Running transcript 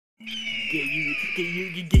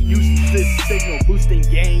You get used to this signal boosting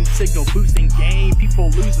game, people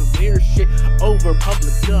losing their shit over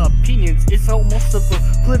public opinions. It's almost of a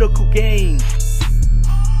political game.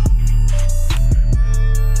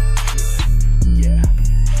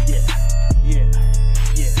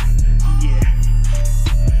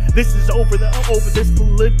 This is over this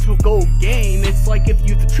political game. It's like if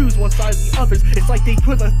you choose one side or the others, it's like they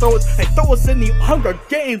throw us in the Hunger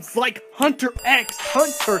Games, like Hunter x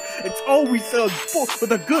Hunter. It's always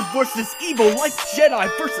with a good versus evil, like Jedi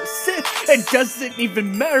versus Sith. It doesn't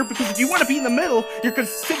even matter, because if you want to be in the middle, you're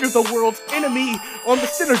considered the world's enemy on the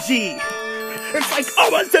synergy. It's like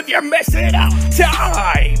almost if you're missing out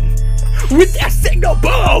time with that signal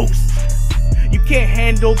boost. You can't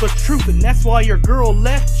handle the truth, and that's why your girl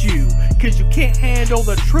left you. Cause you can't handle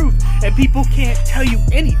the truth, and people can't tell you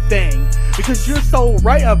anything, because you're so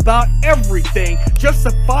right about everything.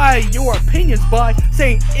 Justify your opinions by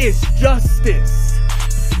saying it's justice.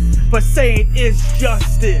 But saying it's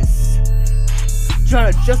justice,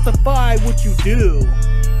 trying to justify what you do.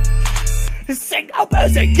 Signal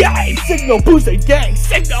boosting gang, signal boosting gang,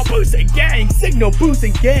 signal boosting gang, signal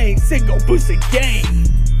boosting gang, signal boosting gang.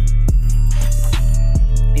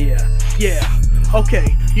 Yeah,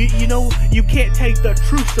 okay, you know, you can't take the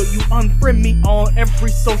truth, so you unfriend me on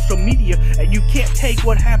every social media. And you can't take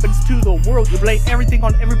what happens to the world, you blame everything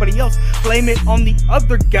on everybody else, blame it on the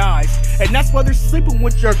other guys. And that's why they're sleeping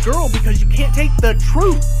with your girl, because you can't take the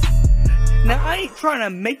truth. Now, I ain't trying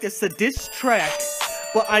to make this a diss track,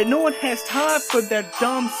 but I know one has time for that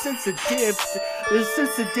dumb, sensitive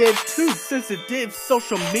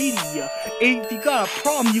social media. If you got a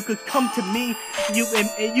problem, you could come to me. You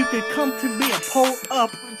could come to me and pull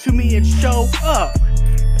up to me and show up.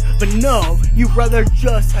 But no, you'd rather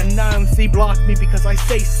just anonymously block me because I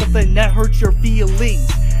say something that hurts your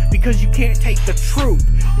feelings. Because you can't take the truth.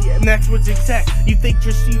 Yeah, and that's what's exact. You think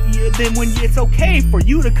then when it's okay for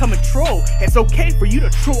you to come and troll, it's okay for you to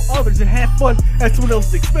troll others and have fun. That's what else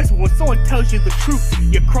is expected. When someone tells you the truth,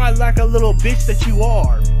 you cry like a little bitch that you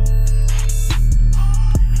are.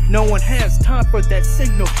 No one has time for that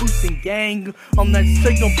signal boosting gang, on that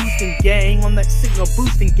signal boosting gang, on that signal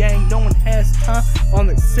boosting gang. No one has time on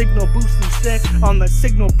that signal boosting set, on that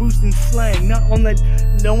signal boosting slang. Not on that.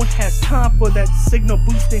 No one has time for that signal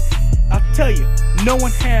boosting. I'll tell you, no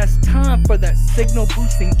one has time for that signal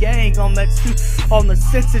boosting gang, on that the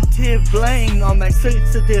sensitive blang, on that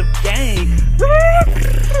sensitive gang.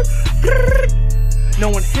 No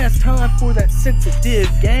one has time for that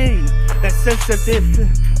sensitive gang, that sensitive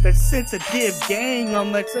gang,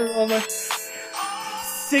 on the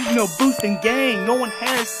signal boosting gang. No one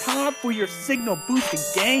has time for your signal boosting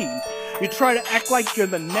gang. You try to act like you're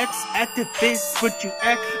the next activist, but you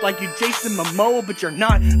act like you're Jason Momoa, but you're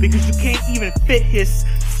not, because you can't even fit his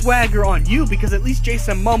swagger on you. Because at least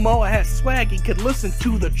Jason Momoa has swag, he could listen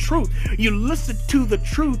to the truth. You listen to the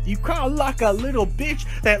truth, you cry like a little bitch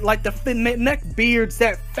that like the thin neck beards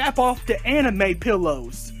that fap off the anime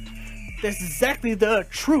pillows. That's exactly the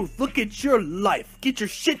truth. Look at your life, get your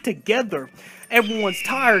shit together. Everyone's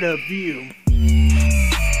tired of you.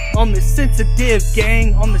 On the sensitive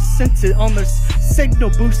gang, on the signal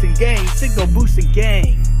boosting gang, signal boosting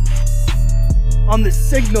gang. On the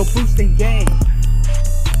signal boosting gang.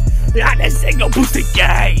 On the signal boosting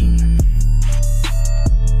gang.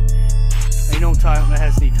 Ain't no time that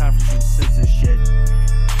has any time for some sensitive shit.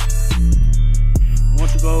 I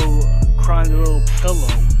want to go cry in a little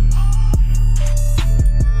pillow,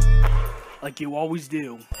 like you always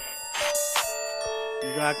do. You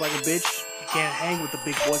gonna act like a bitch? You can't hang with the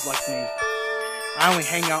big boys like me. I only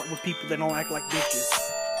hang out with people that don't act like bitches.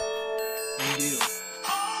 And you.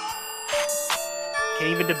 You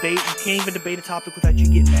can't even debate a topic without you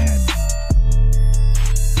getting mad.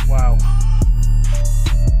 Wow.